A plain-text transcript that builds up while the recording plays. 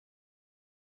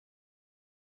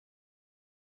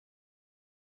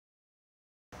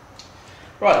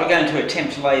Right, we're going to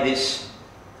attempt to lay this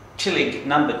Tillig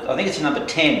number, I think it's a number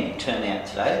 10 turnout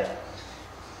today.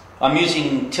 I'm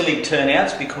using Tillig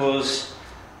turnouts because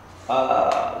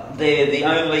they're the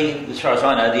only, as far as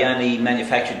I know, the only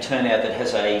manufactured turnout that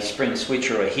has a spring switch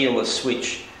or a heelless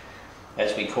switch,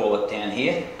 as we call it down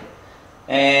here.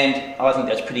 And I think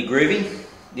that's pretty groovy.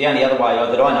 The only other way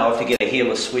that I know of to get a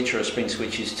heelless switch or a spring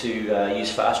switch is to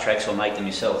use fast tracks or make them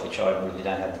yourself, which I really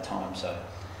don't have the time. So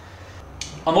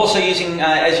I'm also using,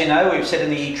 as you know, we've said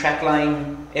in the track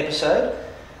lane episode,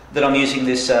 that I'm using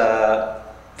this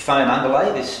foam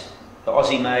underlay, this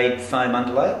Aussie-made foam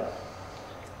underlay.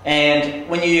 And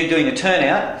when you're doing a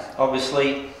turnout,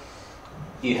 obviously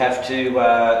you have to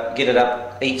get it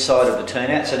up each side of the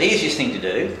turnout. So the easiest thing to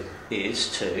do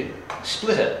is to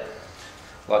split it,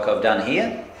 like I've done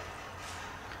here.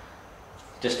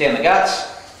 Just down the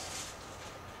guts.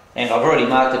 And I've already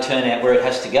marked the turnout where it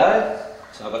has to go.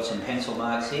 So I've got some pencil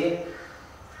marks here.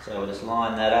 So we'll just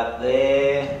line that up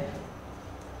there.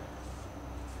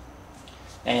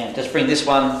 And just bring this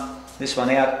one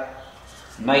out.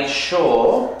 Make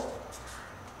sure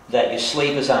that your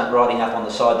sleepers aren't riding up on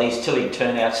the side. These Tillig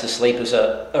turnouts, the sleepers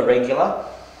are irregular,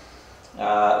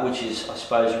 which is, I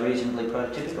suppose, reasonably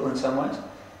prototypical in some ways.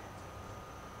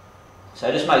 So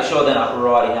just make sure they're not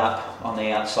riding up on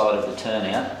the outside of the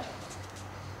turnout.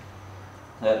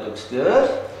 That looks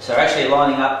good. So actually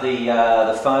lining up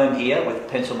the foam here with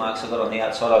pencil marks I've got on the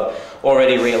outside. I've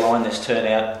already realigned this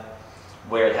turnout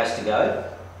where it has to go.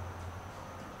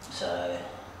 So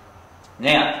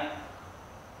now,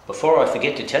 before I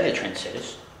forget to tell you,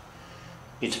 Trendsetters,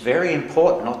 it's very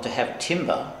important not to have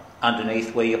timber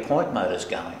underneath where your point motor's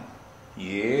going.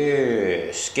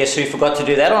 Yes. Guess who forgot to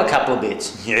do that on a couple of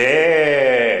bits?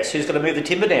 Yes. Who's going to move the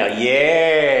timber now?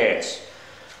 Yes.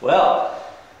 Well,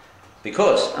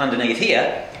 because underneath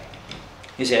here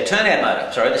is our turnout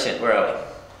motor. Sorry, this end. Where are we?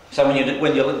 So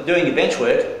when you're doing your bench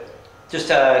work, just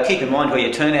keep in mind where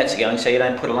your turnouts are going so you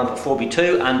don't put a lump of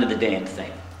 4x2 under the damn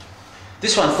thing.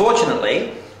 This one,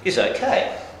 fortunately, is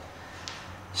okay.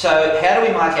 So how do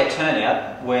we mark our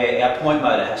turnout where our point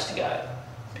motor has to go?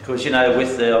 Because, you know,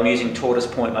 I'm using tortoise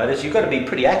point motors, you've got to be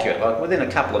pretty accurate, like within a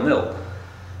couple of mil.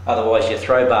 Otherwise your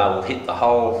throw bar will hit the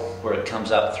hole where it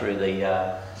comes up through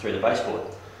the baseboard.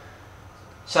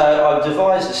 So I've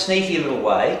devised a sneaky little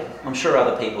way. I'm sure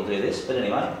other people do this, but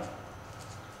anyway,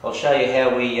 I'll show you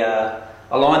how we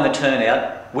align the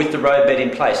turnout with the roadbed in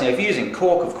place. Now if you're using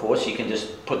cork, of course, you can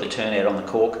just put the turnout on the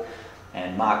cork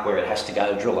and mark where it has to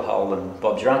go, drill a hole and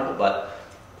Bob's your uncle. But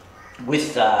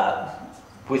with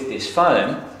this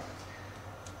foam,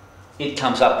 it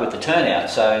comes up with the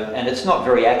turnout. And it's not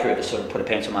very accurate to sort of put a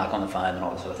pencil mark on the foam and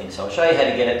all that sort of thing. So I'll show you how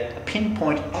to get it a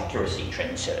pinpoint accuracy,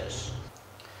 Trendsetters.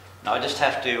 Now I just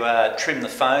have to trim the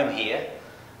foam here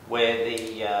where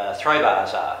the throw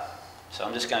bars are. So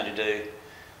I'm just going to do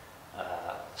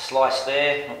slice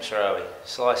there. Oops, where are we?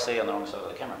 Slice there on the wrong side of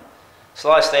the camera.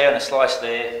 Slice there and a slice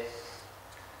there.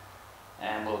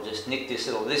 And we'll just nick this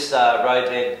this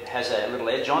roadbed has a little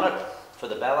edge on it for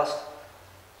the ballast.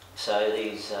 So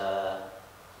these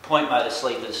point motor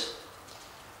sleepers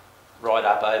ride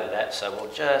up over that. So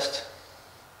we'll just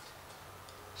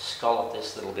scallop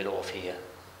this little bit off here.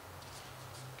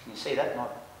 Can you see that? My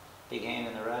big hand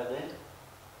in the road there.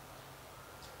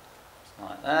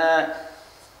 Like that.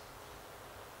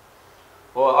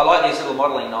 Well, I like these little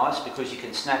modelling knives because you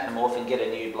can snap them off and get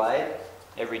a new blade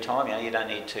every time. You know, you don't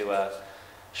need to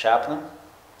sharpen them.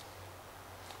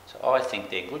 So I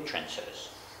think they're good, Trendsetters.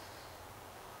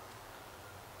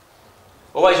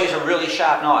 Always use a really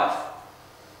sharp knife.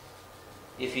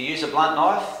 If you use a blunt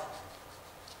knife,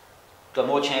 you've got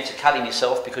more chance of cutting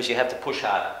yourself because you have to push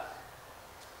harder,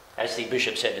 as the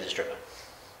bishop said to the stripper.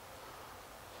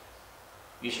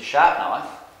 Use a sharp knife.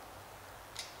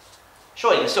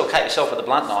 Sure, you can still cut yourself with a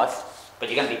blunt knife, but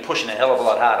you're going to be pushing a hell of a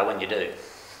lot harder when you do.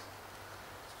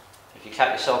 If you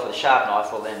cut yourself with a sharp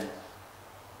knife, well then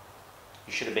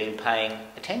you should have been paying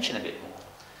attention a bit more.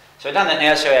 So we've done that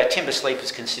now, so our timber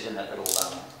sleepers can sit in that little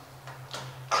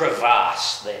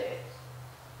crevasse there.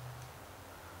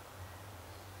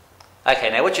 Okay,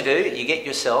 now what you do, you get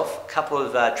yourself a couple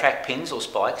of track pins or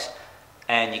spikes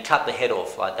and you cut the head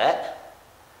off like that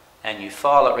and you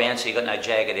file it round so you've got no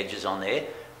jagged edges on there,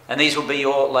 and these will be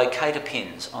your locator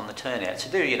pins on the turnout.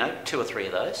 So do, you know, 2 or 3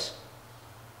 of those.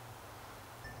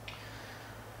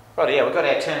 Right, yeah, we've got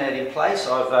our turnout in place.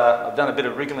 I've done a bit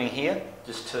of wriggling here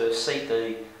just to seat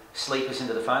the sleepers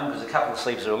into the foam, because a couple of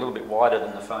sleepers are a little bit wider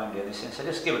than the foam down this end. So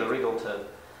just give it a wriggle to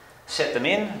set them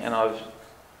in, and I've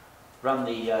run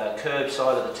the curved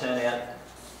side of the turnout,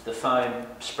 the foam,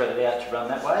 spread it out to run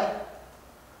that way.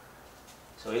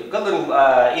 So we've got little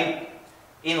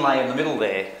inlay in the middle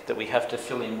there that we have to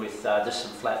fill in with just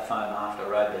some flat foam after,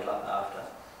 road bed after,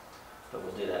 but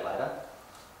we'll do that later.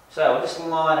 So we'll just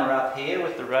line her up here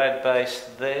with the road base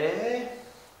there,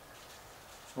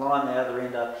 line the other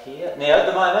end up here. Now at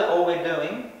the moment all we're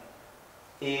doing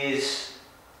is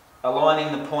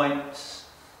aligning the points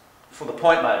for the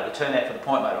point motor, the turnout for the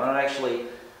point motor. We're not actually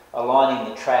aligning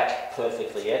the track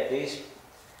perfectly yet.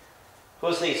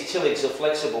 Because these tillings are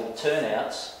flexible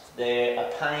turnouts, they're a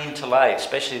pain to lay,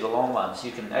 especially the long ones.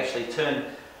 You can actually turn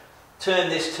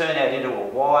this turnout into a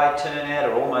wide turnout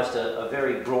or almost a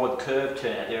very broad curved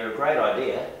turnout. They're a great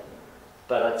idea,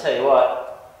 but I tell you what,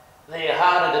 they're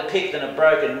harder to pick than a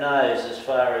broken nose as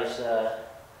far as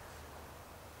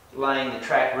laying the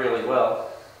track really well.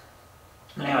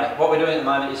 Anyway, what we're doing at the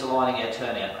moment is aligning our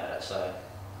turnout motor. So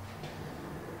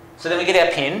then we get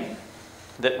our pin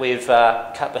that we've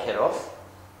cut the head off,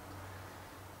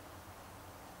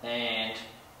 and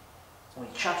we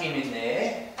chuck him in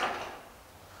there.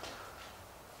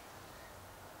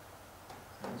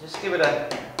 And just give it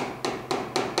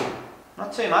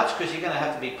not too much because you're going to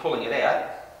have to be pulling it out,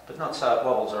 but not so it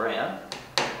wobbles around.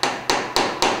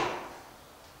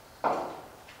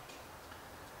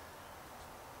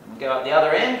 And we go up the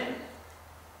other end.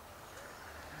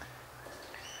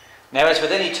 Now, as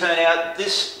with any turnout,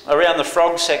 this around the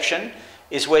frog section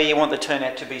is where you want the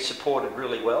turnout to be supported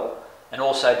really well, and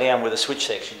also down with the switch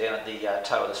section, down at the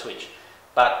toe of the switch.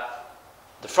 But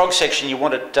the frog section, you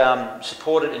want it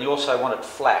supported, and you also want it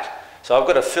flat. So I've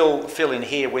got to fill in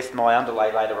here with my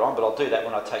underlay later on, but I'll do that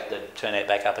when I take the turnout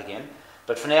back up again.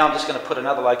 But for now, I'm just going to put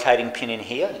another locating pin in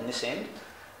here, in this end.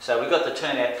 So we've got the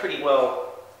turnout pretty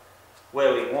well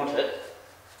where we want it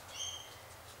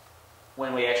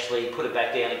when we actually put it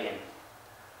back down again.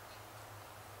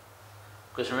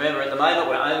 Because remember, at the moment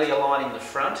we're only aligning the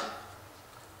front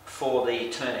for the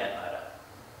turnout motor.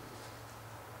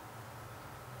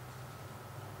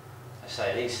 I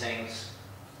say these things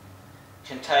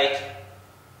can take,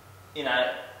 you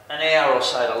know, an hour or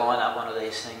so to line up one of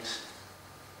these things.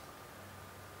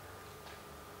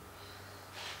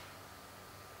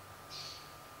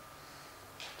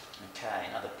 Okay,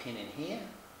 another pin in here.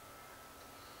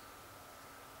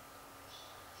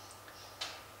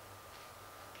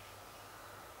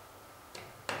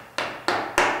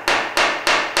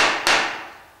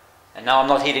 And now I'm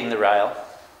not hitting the rail.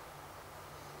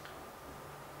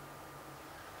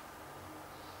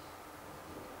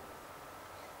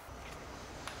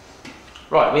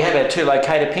 Right, we have our two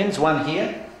locator pins, one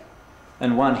here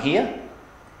and one here.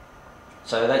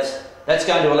 So that's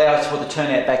going to allow us to put the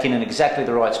turnout back in exactly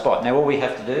the right spot. Now all we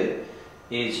have to do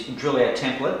is drill our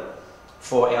template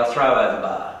for our throw over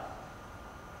bar.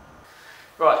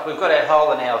 Right, we've got our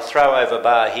hole in our throw over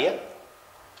bar here.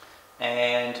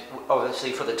 And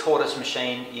obviously for the tortoise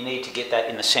machine, you need to get that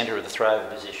in the centre of the throw over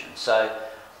position. So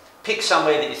pick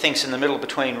somewhere that you think's in the middle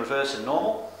between reverse and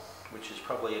normal, which is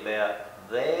probably about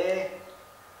there.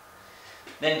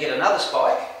 Then get another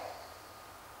spike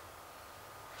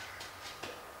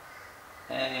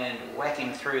and whack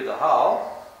him through the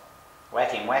hole.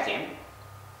 Whack him, whack him.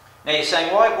 Now you're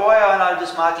saying, why aren't I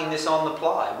just marking this on the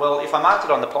ply? Well, if I marked it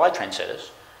on the ply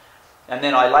Trendsetters and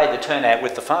then I laid the turnout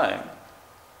with the foam,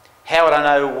 how would I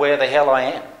know where the hell I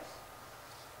am?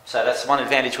 So that's one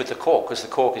advantage with the cork, because the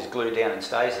cork is glued down and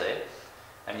stays there,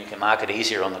 and you can mark it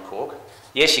easier on the cork.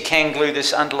 Yes, you can glue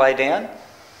this underlay down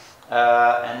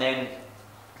and then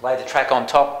lay the track on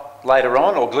top later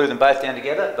on, or glue them both down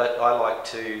together, but I like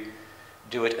to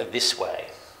do it this way.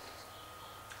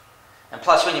 And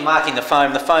plus, when you're marking the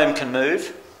foam can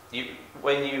move.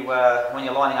 When you're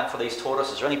lining up for these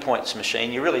tortoises or any points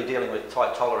machine, you're really dealing with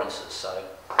tight tolerances. So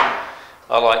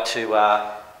I like to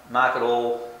mark it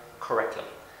all correctly.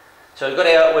 So we've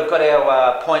got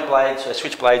our point blades, our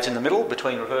switch blades in the middle,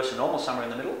 between reverse and normal, somewhere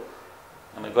in the middle.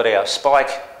 And we've got our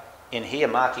spike in here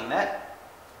marking that.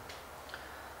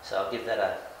 So I'll give that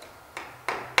a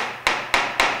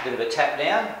bit of a tap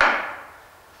down.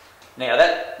 Now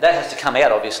that has to come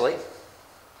out, obviously.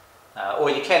 Or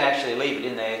you can actually leave it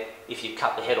in there if you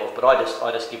cut the head off, but I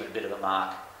just give it a bit of a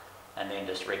mark and then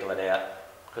just wriggle it out.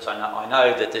 Because I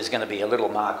know that there's going to be a little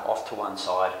mark off to one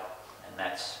side, and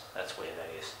that's where that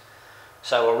is.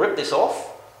 So we'll rip this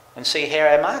off and see how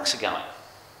our marks are going.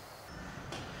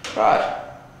 Right,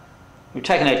 we've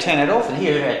taken our turnout off, and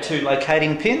here are our two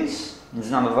locating pins.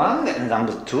 There's number 1 and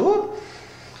number 2.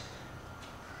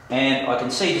 And I can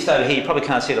see just over here, you probably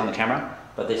can't see it on the camera,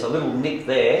 but there's a little nick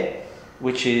there,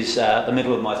 which is the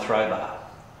middle of my throw bar.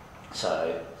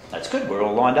 So that's good, we're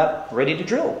all lined up, ready to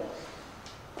drill.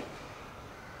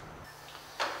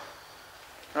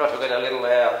 Right, we've got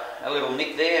a little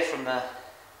nick there from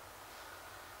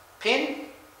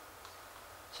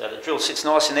So the drill sits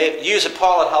nice in there. Use a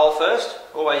pilot hole first.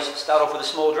 Always start off with a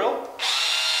small drill.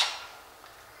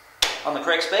 On the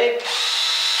correct speed.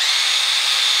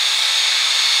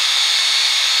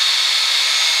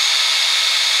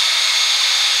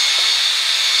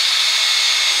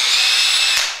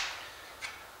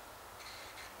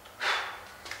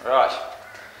 Right,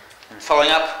 and following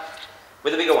up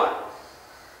with a bigger one.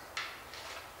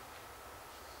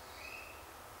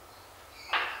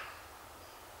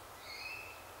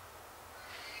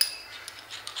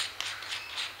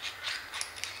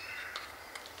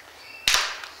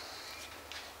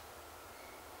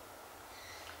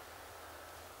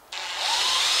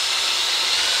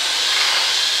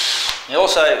 You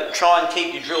also try and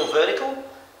keep your drill vertical.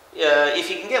 If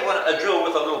you can get a drill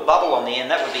with a little bubble on the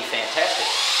end, that would be fantastic.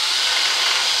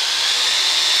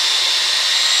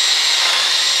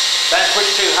 Don't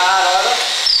push too hard either.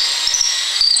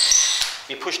 If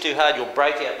you push too hard, you'll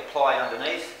break out the ply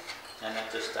underneath, and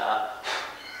that just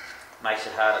makes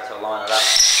it harder to line it up.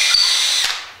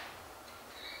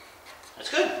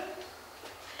 That's good.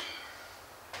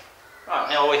 Right,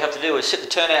 now all we have to do is sit the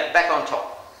turnout back on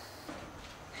top.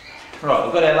 Right,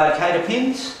 we've got our locator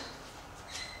pins,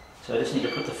 so I just need to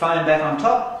put the foam back on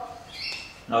top.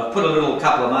 And I've put a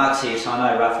couple of marks here so I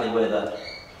know roughly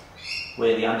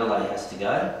where the underlay has to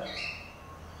go.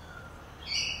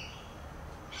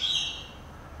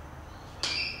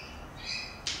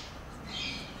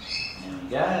 There we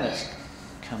go, let's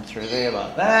come through there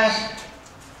like that.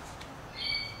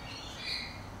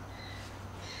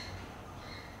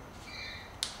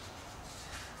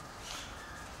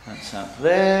 That's up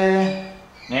there.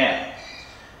 Now,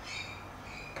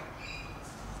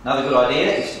 another good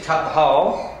idea is to cut the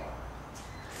hole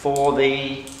for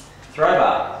the throw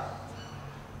bar.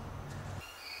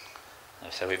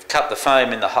 So we've cut the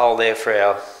foam in the hole there for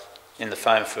our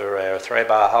throw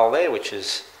bar hole there, which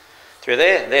is through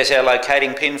there. There's our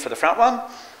locating pin for the front one.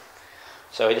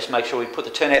 So we just make sure we put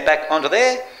the turnout back onto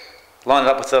there, line it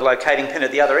up with the locating pin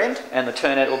at the other end, and the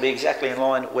turnout will be exactly in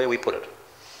line where we put it.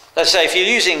 Let's say if you're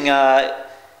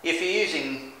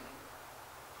using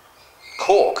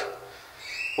cork,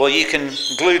 well, you can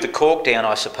glue the cork down,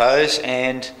 I suppose,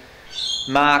 and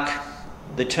mark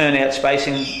the turnout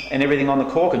spacing and everything on the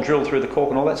cork and drill through the cork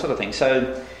and all that sort of thing.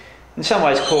 So in some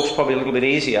ways cork's probably a little bit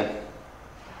easier.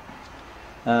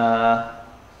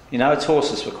 You know, it's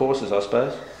horses for courses, I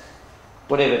suppose.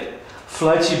 Whatever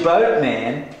floats your boat,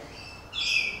 man.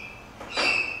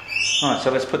 Alright,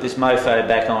 so let's put this mofo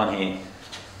back on here.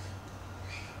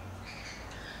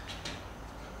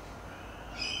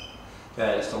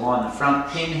 Okay, just align the front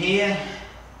pin here.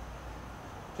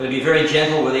 Got to be very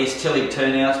gentle with these tilly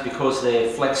turnouts because they're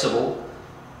flexible.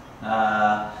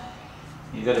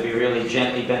 You've got to be really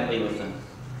gently Bentley with them.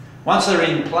 Once they're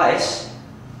in place,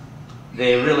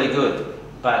 they're really good,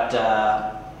 but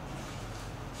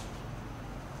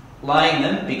laying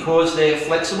them, because they're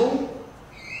flexible,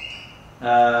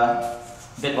 a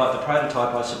bit like the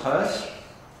prototype I suppose,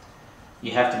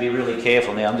 you have to be really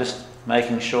careful. Now I'm just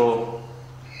making sure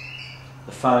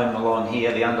the foam along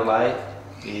here, the underlay,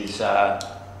 is out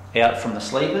from the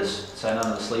sleepers, so none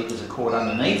of the sleepers are caught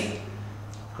underneath.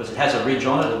 Because it has a ridge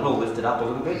on it, it will lift it up a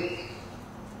little bit.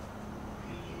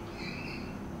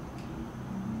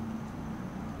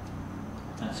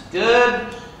 That's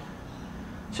good.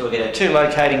 So we get our two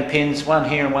locating pins, one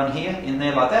here and one here, in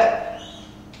there like that.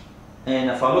 And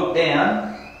if I look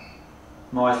down,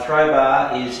 my throw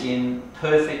bar is in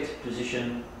perfect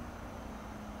position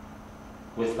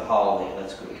with the hole there.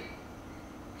 That's good.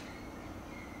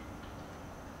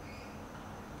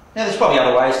 Now there's probably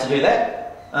other ways to do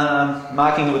that,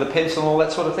 marking it with a pencil and all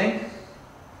that sort of thing,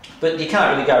 but you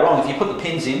can't really go wrong. If you put the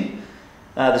pins in,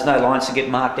 there's no lines to get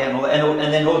marked out and all that,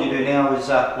 and then all you do now is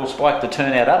we'll spike the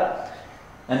turnout up,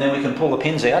 and then we can pull the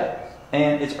pins out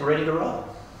and it's ready to roll.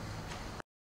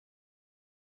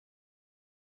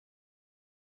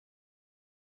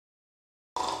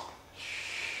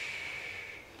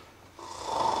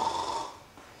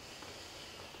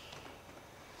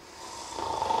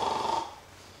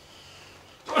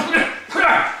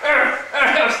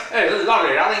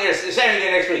 Lovely. I think it's the same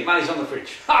again next week. Money's on the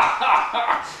fridge.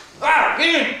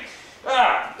 Again.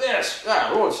 Yes.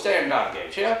 Lord Standard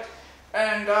Gauge here.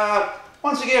 And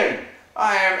once again,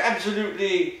 I am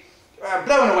absolutely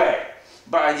blown away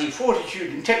by the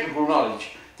fortitude and technical knowledge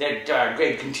that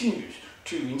Greg continues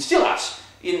to instill us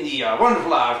in the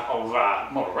wonderful art of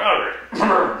model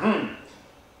railroad.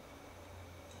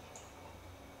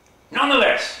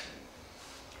 Nonetheless,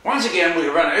 once again we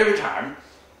run over time,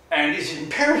 and it's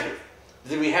imperative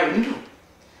that we have an interval.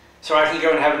 So I can go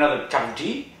and have another cup of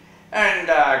tea, and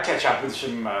catch up with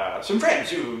some friends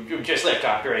who've just left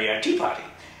after a tea party.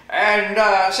 And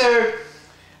so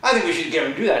I think we should go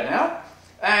and do that now,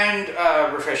 and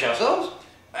refresh ourselves,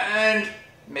 and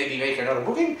maybe make another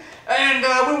booking, and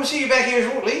we will see you back here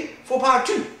shortly for part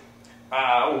 2,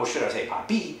 or should I say part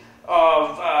B,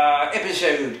 of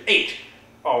episode 8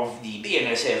 of the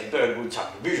BNSF Birdwood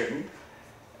subdivision.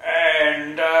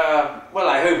 And, well,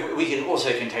 I hope we can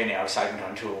also contain our excitement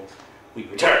until we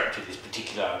return to this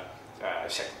particular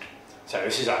segment. So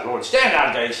this is our Lord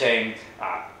Standout Day saying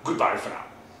goodbye for now.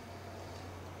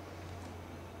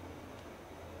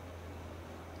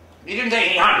 You didn't take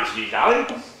any hundreds, did you, darling?